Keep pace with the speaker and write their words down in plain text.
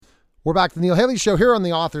We're back to the Neil Haley Show here on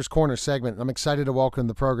the Author's Corner segment. I'm excited to welcome to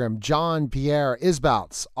the program John-Pierre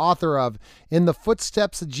Isbouts, author of In the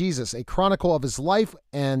Footsteps of Jesus, a chronicle of his life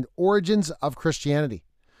and origins of Christianity.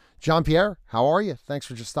 John-Pierre, how are you? Thanks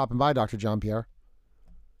for just stopping by, Dr. John-Pierre.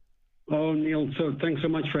 Oh, Neil, so thanks so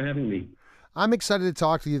much for having me. I'm excited to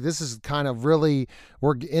talk to you. This is kind of really,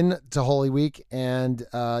 we're into Holy Week and,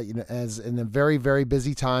 as in a very, very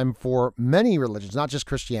busy time for many religions, not just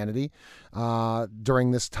Christianity,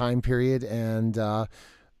 during this time period. And,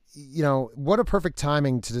 what a perfect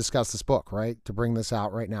timing to discuss this book, right? To bring this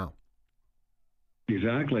out right now.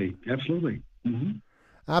 Exactly. Absolutely. Mm-hmm.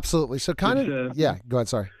 Absolutely. So go ahead.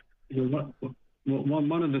 Sorry.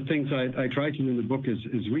 One of the things I try to do in the book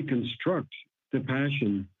is reconstruct the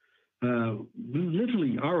Passion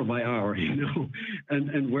literally hour by hour,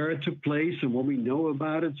 and where it took place and what we know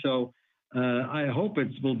about it. So I hope it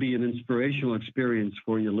will be an inspirational experience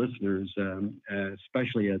for your listeners,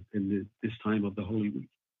 especially in this time of the Holy Week.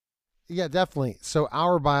 Yeah, definitely. So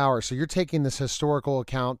hour by hour. So you're taking this historical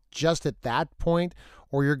account just at that point,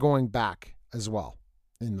 or you're going back as well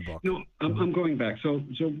in the book? No, I'm going back. So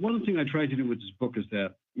one thing I try to do with this book is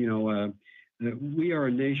that, we are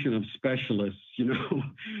a nation of specialists,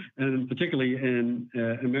 and particularly in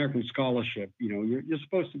American scholarship, you're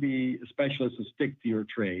supposed to be a specialist and stick to your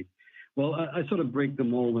trade. Well, I sort of break the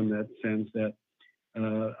mold in that sense that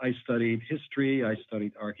I studied history, I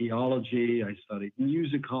studied archaeology, I studied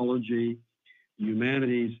musicology,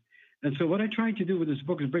 humanities. And so what I try to do with this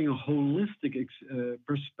book is bring a holistic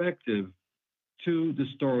perspective to the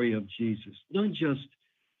story of Jesus, not just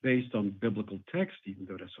based on biblical text, even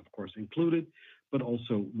though that's of course included, but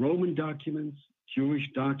also Roman documents, Jewish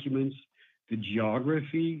documents, the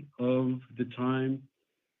geography of the time,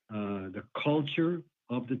 the culture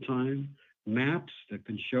of the time, maps that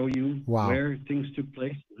can show you where things took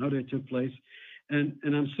place, how they took place. And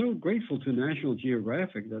I'm so grateful to National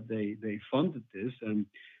Geographic that they funded this and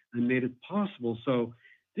made it possible. So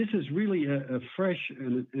this is really a fresh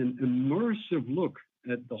and an immersive look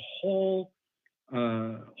at the whole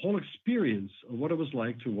experience of what it was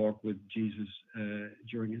like to walk with Jesus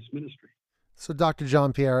during his ministry. So, Dr.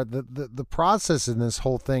 John-Pierre, the process in this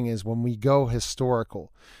whole thing is when we go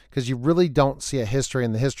historical, because you really don't see a history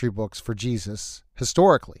in the history books for Jesus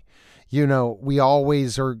historically. We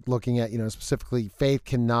always are looking at, specifically faith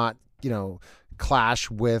cannot,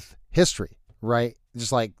 clash with history, right?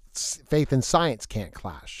 Just like faith and science can't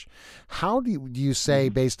clash. How do you say,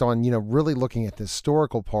 based on, really looking at the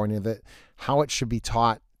historical point of it, how it should be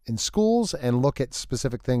taught in schools and look at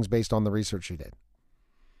specific things based on the research you did?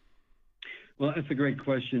 Well, that's a great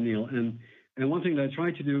question, Neil. And one thing that I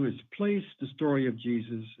try to do is place the story of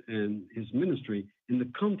Jesus and his ministry in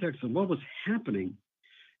the context of what was happening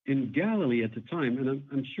in Galilee at the time. And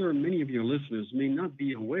I'm sure many of your listeners may not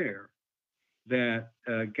be aware that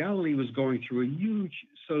Galilee was going through a huge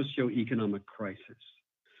socioeconomic crisis.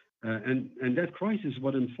 And that crisis is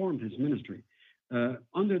what informed his ministry.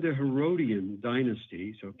 Under the Herodian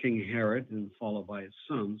dynasty, so King Herod and followed by his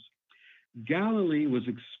sons, Galilee was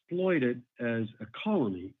exploited as a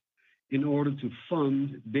colony in order to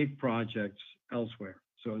fund big projects elsewhere.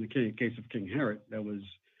 So in the case of King Herod, that was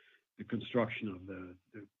the construction of the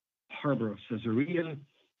harbor of Caesarea,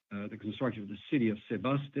 the construction of the city of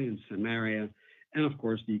Sebaste in Samaria, and of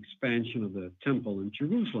course the expansion of the temple in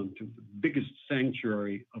Jerusalem to the biggest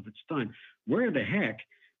sanctuary of its time. Where the heck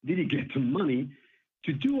did he get the money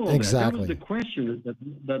to do all that? That was the question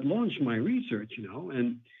that launched my research,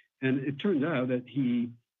 and it turned out that he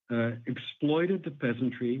exploited the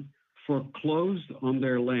peasantry, foreclosed on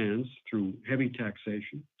their lands through heavy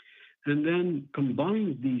taxation, and then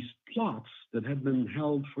combined these plots that had been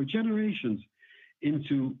held for generations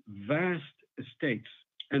into vast estates.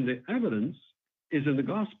 And the evidence is in the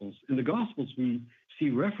Gospels. In the Gospels, we see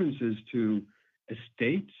references to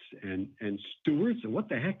estates and stewards. And what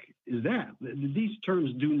the heck is that? These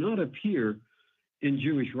terms do not appear in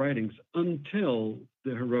Jewish writings until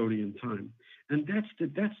the Herodian time. And that's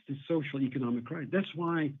the social economic crisis. That's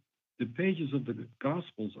why the pages of the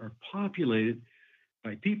Gospels are populated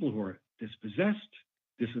by people who are dispossessed,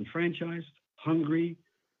 disenfranchised, hungry,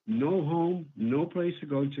 no home, no place to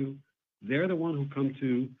go to. They're the one who come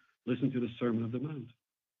to listen to the Sermon of the Mount.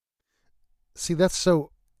 See, that's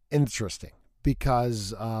so interesting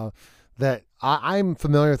because that I'm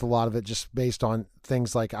familiar with a lot of it just based on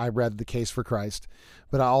things like I read The Case for Christ,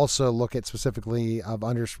 but I also look at specifically of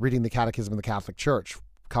reading the Catechism of the Catholic Church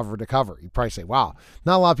cover to cover. You probably say, wow,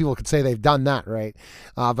 not a lot of people could say they've done that, right?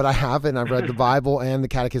 But I have, and I've read the Bible and the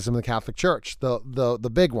Catechism of the Catholic Church,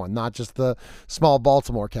 the big one, not just the small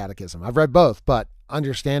Baltimore Catechism. I've read both, but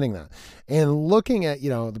understanding that and looking at,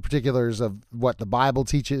 the particulars of what the Bible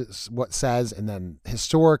teaches, what says, and then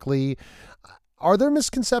historically, are there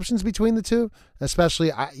misconceptions between the two?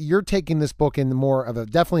 Especially, you're taking this book in more of a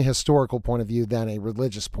definitely historical point of view than a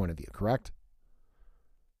religious point of view, correct?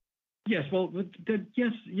 Yes, well,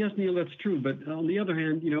 yes, Neil, that's true. But on the other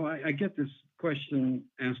hand, I get this question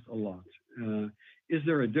asked a lot. Is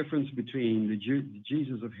there a difference between the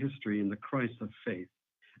Jesus of history and the Christ of faith?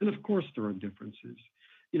 And of course, there are differences.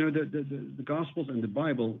 The Gospels and the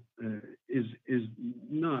Bible is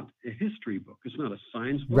not a history book. It's not a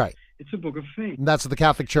science book. Right. It's a book of faith. And that's what the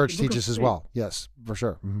Catholic Church teaches as well. Yes, for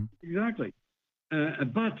sure. Mm-hmm. Exactly.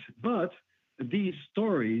 But these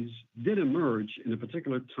stories did emerge in a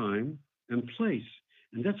particular time and place.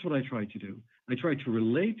 And that's what I try to do. I try to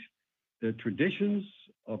relate the traditions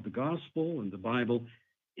of the Gospel and the Bible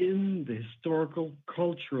in the historical,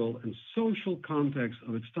 cultural, and social context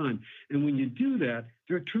of its time. And when you do that,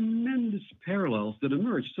 there are tremendous parallels that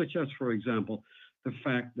emerge, such as, for example, the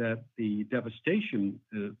fact that the devastation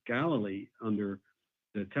of Galilee under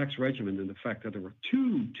the tax regimen and the fact that there were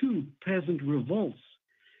two peasant revolts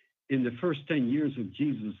in the first 10 years of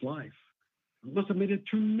Jesus' life must have made a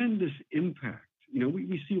tremendous impact.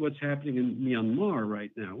 We see what's happening in Myanmar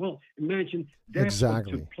right now. Well, imagine that's what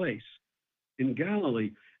took place in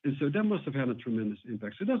Galilee. And so that must have had a tremendous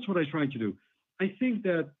impact. So that's what I try to do. I think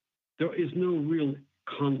that there is no real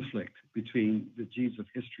conflict between the Jesus of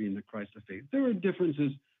history and the Christ of faith. There are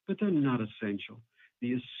differences, but they're not essential.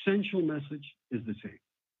 The essential message is the same.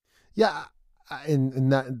 Yeah,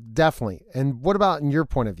 and that definitely. And what about in your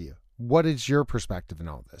point of view? What is your perspective in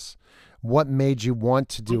all this? What made you want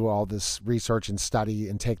to do all this research and study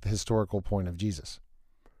and take the historical point of Jesus?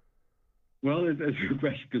 Well, that's a good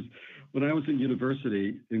question, because when I was in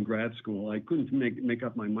university, in grad school, I couldn't make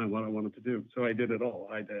up my mind what I wanted to do. So I did it all.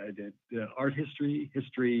 I did art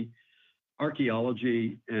history,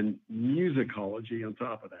 archaeology, and musicology on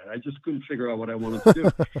top of that. I just couldn't figure out what I wanted to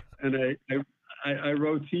do. And I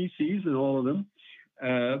wrote theses in all of them.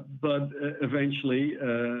 But eventually,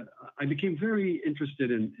 I became very interested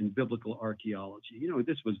in biblical archaeology.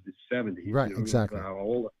 This was the 70s. Right, exactly. How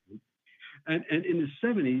old and in the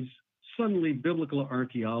 70s, suddenly biblical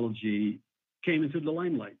archaeology came into the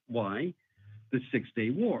limelight. Why? The Six-Day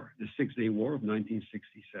War. The Six-Day War of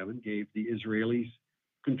 1967 gave the Israelis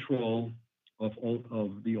control of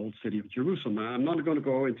the old city of Jerusalem. Now, I'm not going to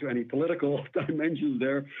go into any political dimensions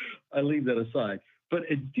there. I leave that aside. But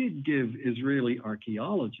it did give Israeli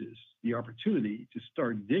archaeologists the opportunity to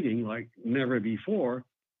start digging like never before.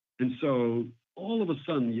 And so all of a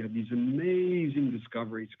sudden, you have these amazing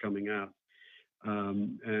discoveries coming out.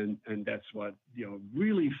 And that's what,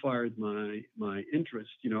 really fired my interest,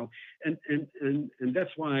 and that's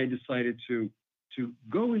why I decided to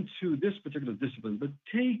go into this particular discipline, but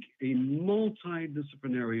take a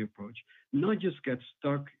multidisciplinary approach, not just get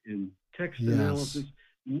stuck in text analysis,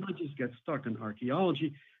 not just get stuck in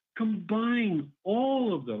archaeology, combine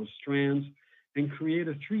all of those strands and create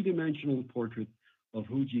a three-dimensional portrait of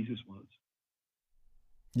who Jesus was.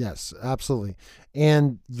 Yes, absolutely.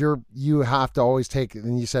 And you have to always take,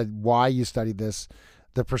 and you said why you studied this,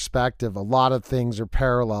 the perspective. A lot of things are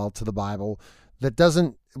parallel to the Bible.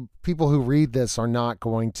 People who read this are not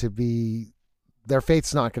going to be, their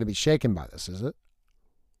faith's not going to be shaken by this, is it?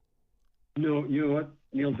 No, you know what,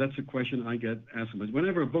 Neil, that's a question I get asked about.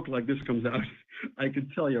 Whenever a book like this comes out, I can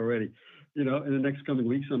tell you already, in the next coming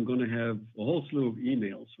weeks, I'm going to have a whole slew of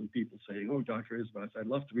emails from people saying, "Oh, Dr. Isbas, I'd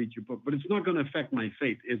love to read your book, but it's not going to affect my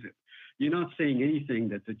faith, is it? You're not saying anything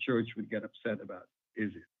that the church would get upset about,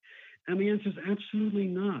 is it?" And the answer is absolutely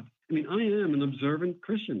not. I mean, I am an observant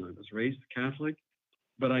Christian. I was raised Catholic,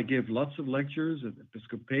 but I give lots of lectures at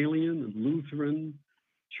Episcopalian and Lutheran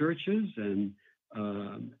churches, and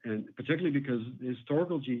particularly because the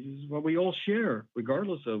historical Jesus, what we all share,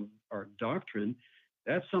 regardless of our doctrine,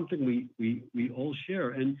 that's something we all share.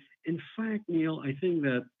 And in fact, Neil, I think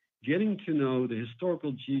that getting to know the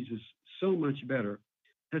historical Jesus so much better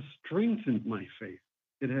has strengthened my faith.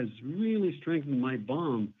 It has really strengthened my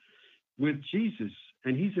bond with Jesus.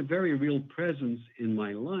 And he's a very real presence in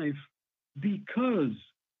my life because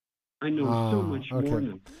I know so much more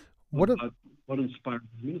now about what inspired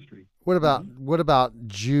his ministry. What about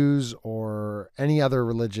Jews or any other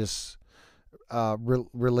religious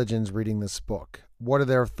religions reading this book? What are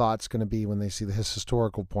their thoughts going to be when they see his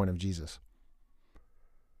historical point of Jesus?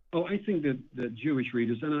 Oh, I think that the Jewish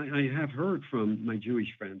readers, and I have heard from my Jewish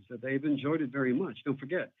friends that they've enjoyed it very much. Don't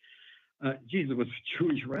forget, Jesus was a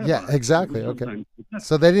Jewish rabbi. Yeah, exactly. He was Okay. sometimes-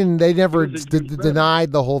 So they never He was a Jewish rabbi.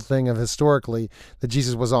 denied the whole thing of historically that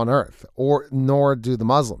Jesus was on earth, or nor do the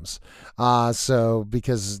Muslims. So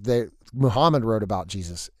because Muhammad wrote about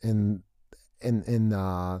Jesus in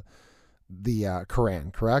the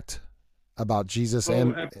Quran, correct? About Jesus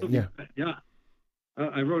and absolutely. Yeah.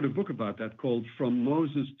 I wrote a book about that called From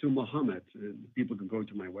Moses to Muhammad. People can go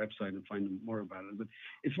to my website and find more about it. But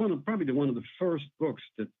it's probably one of the first books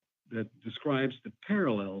that describes the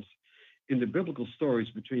parallels in the biblical stories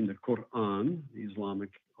between the Quran, the Islamic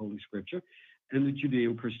Holy Scripture, and the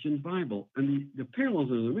Judeo-Christian Bible. And the parallels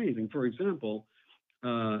are amazing. For example,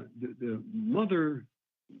 the mother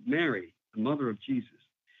Mary, the mother of Jesus,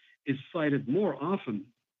 is cited more often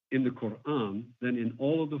in the Quran than in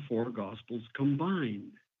all of the four Gospels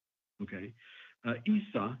combined. Okay,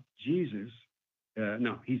 Isa, Jesus,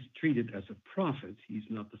 now he's treated as a prophet. He's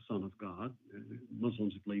not the son of God.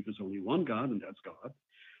 Muslims believe there's only one God, and that's God.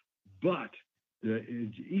 But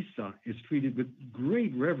Isa is treated with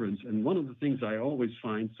great reverence. And one of the things I always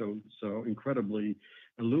find so incredibly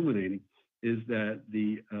illuminating is that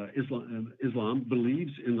the Islam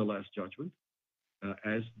believes in the Last Judgment,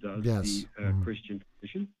 as does the Christian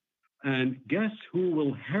tradition. And guess who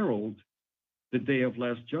will herald the day of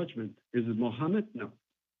Last Judgment? Is it Muhammad? No,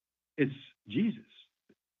 it's Jesus.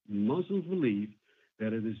 Muslims believe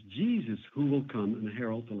that it is Jesus who will come and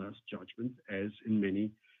herald the Last Judgment, as in many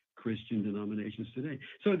Christian denominations today.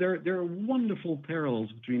 So there are wonderful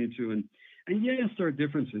parallels between the two. And yes, there are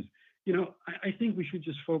differences. You know, I think we should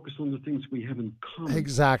just focus on the things we have in common.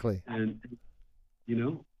 Exactly. And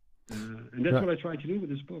that's what I try to do with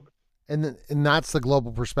this book. And that's the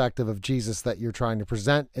global perspective of Jesus that you're trying to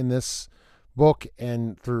present in this book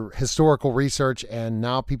and through historical research, and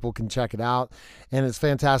now people can check it out. And it's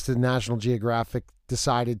fantastic. National Geographic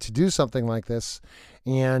decided to do something like this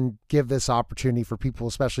and give this opportunity for people,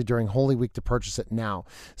 especially during Holy Week, to purchase it now.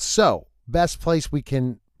 So, best place we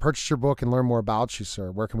can purchase your book and learn more about you,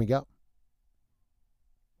 sir. Where can we go?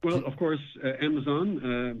 Well, of course, Amazon,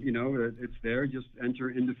 it's there. Just enter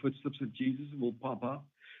In the Footsteps of Jesus. It will pop up.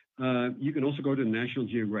 You can also go to National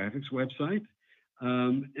Geographic's website.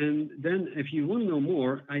 And then if you want to know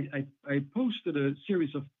more, I posted a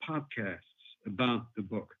series of podcasts about the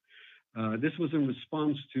book. This was in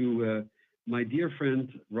response to my dear friend,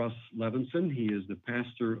 Russ Levinson. He is the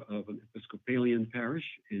pastor of an Episcopalian parish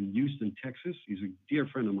in Houston, Texas. He's a dear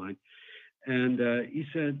friend of mine. And he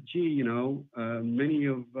said, gee, many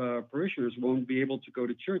of parishioners won't be able to go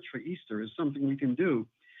to church for Easter. Is something we can do?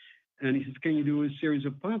 And he says, can you do a series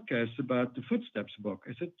of podcasts about the Footsteps book?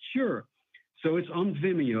 I said, sure. So it's on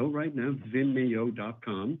Vimeo right now,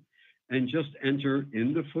 vimeo.com, and just enter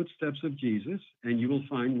In the Footsteps of Jesus, and you will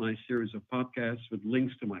find my series of podcasts with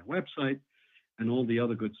links to my website and all the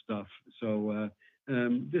other good stuff. So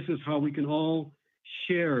this is how we can all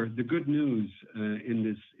share the good news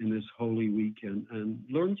in this Holy Week and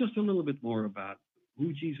learn just a little bit more about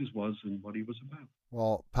who Jesus was and what he was about.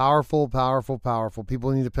 Well, powerful, powerful, powerful.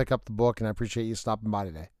 People need to pick up the book, and I appreciate you stopping by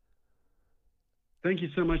today. Thank you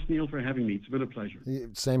so much, Neil, for having me. It's been a pleasure.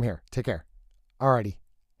 Same here. Take care. All righty.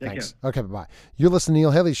 Take Thanks. care. Okay, bye-bye. You're listening to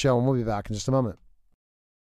Neil Haley Show, and we'll be back in just a moment.